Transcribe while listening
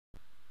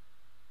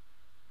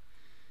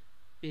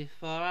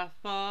before I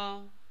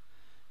fall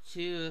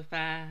too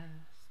fast.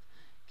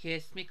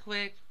 Kiss me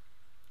quick,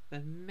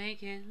 but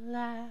make it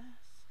last,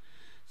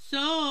 so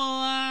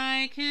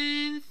I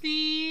can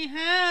see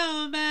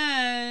how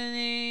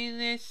badly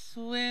this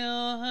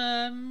will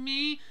hurt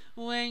me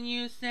when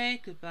you say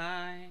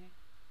goodbye.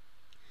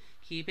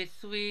 Keep it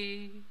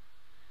sweet,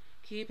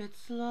 keep it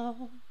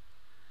slow,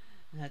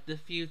 let the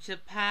future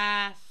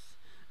pass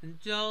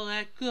and don't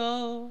let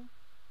go.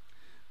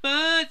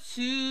 But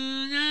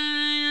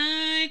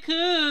tonight I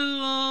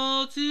could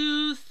roll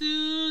too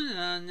soon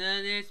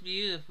under this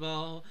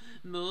beautiful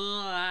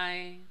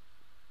moonlight.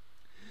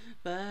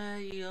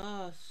 But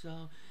you're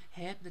so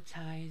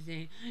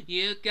hypnotizing.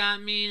 You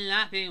got me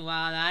laughing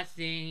while I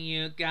sing.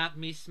 You got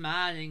me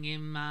smiling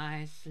in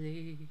my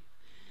sleep.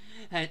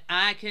 And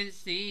I can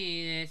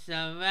see this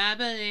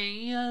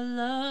unraveling. Your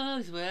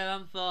love's where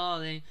I'm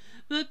falling.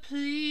 But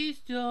please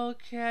don't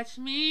catch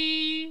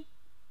me.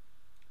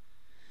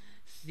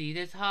 See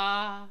this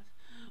heart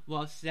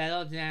won't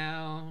settle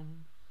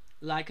down,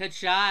 like a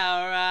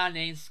child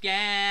running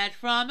scared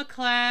from a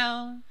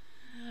clown.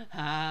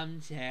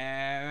 I'm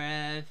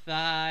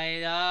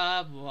terrified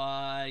of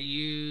what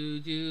you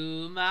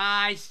do.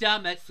 My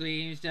stomach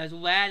screams just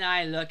when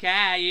I look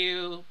at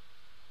you.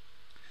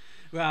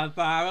 Run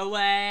far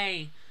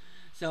away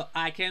so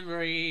I can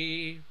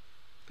breathe,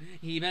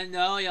 even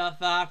though you're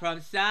far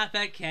from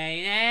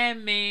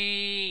suffocating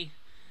me.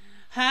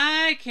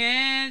 I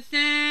can't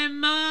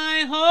stand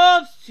my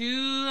hopes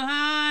too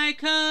high,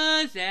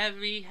 'cause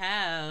every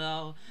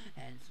hello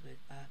ends with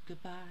a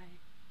goodbye.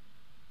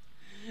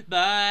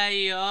 But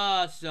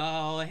you're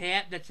so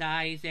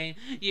hypnotizing.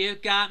 You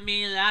got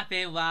me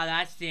laughing while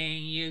I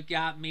sing. You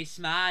got me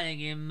smiling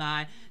in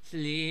my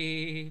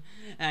sleep.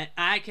 And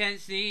I can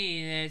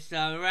see this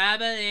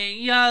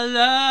unraveling. Your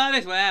love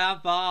is where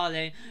I'm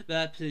falling.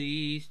 But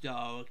please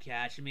don't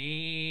catch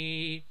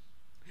me.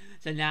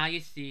 So now you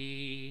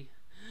see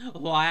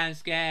why I'm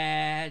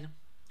scared.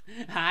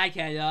 I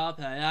can't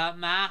open up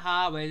my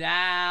heart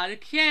without a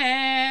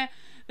care.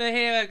 But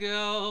here I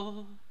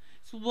go,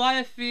 it's what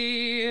I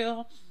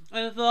feel.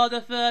 And for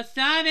the first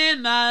time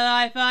in my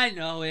life I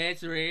know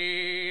it's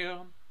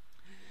real.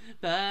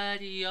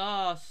 But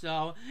you're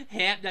so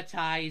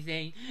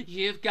hypnotizing.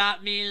 You've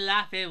got me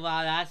laughing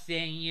while I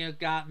sing. You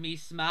got me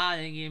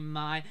smiling in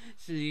my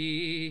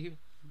sleep.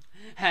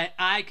 And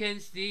I can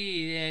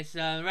see this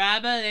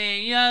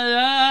unraveling. Your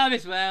love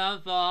is where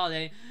I'm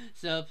falling.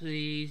 So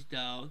please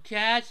don't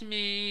catch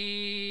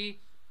me.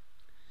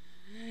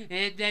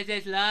 If this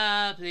is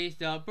love, please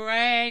don't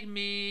break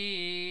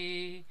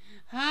me.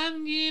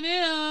 I'm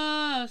giving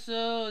up,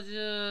 so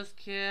just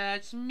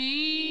catch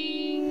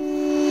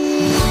me.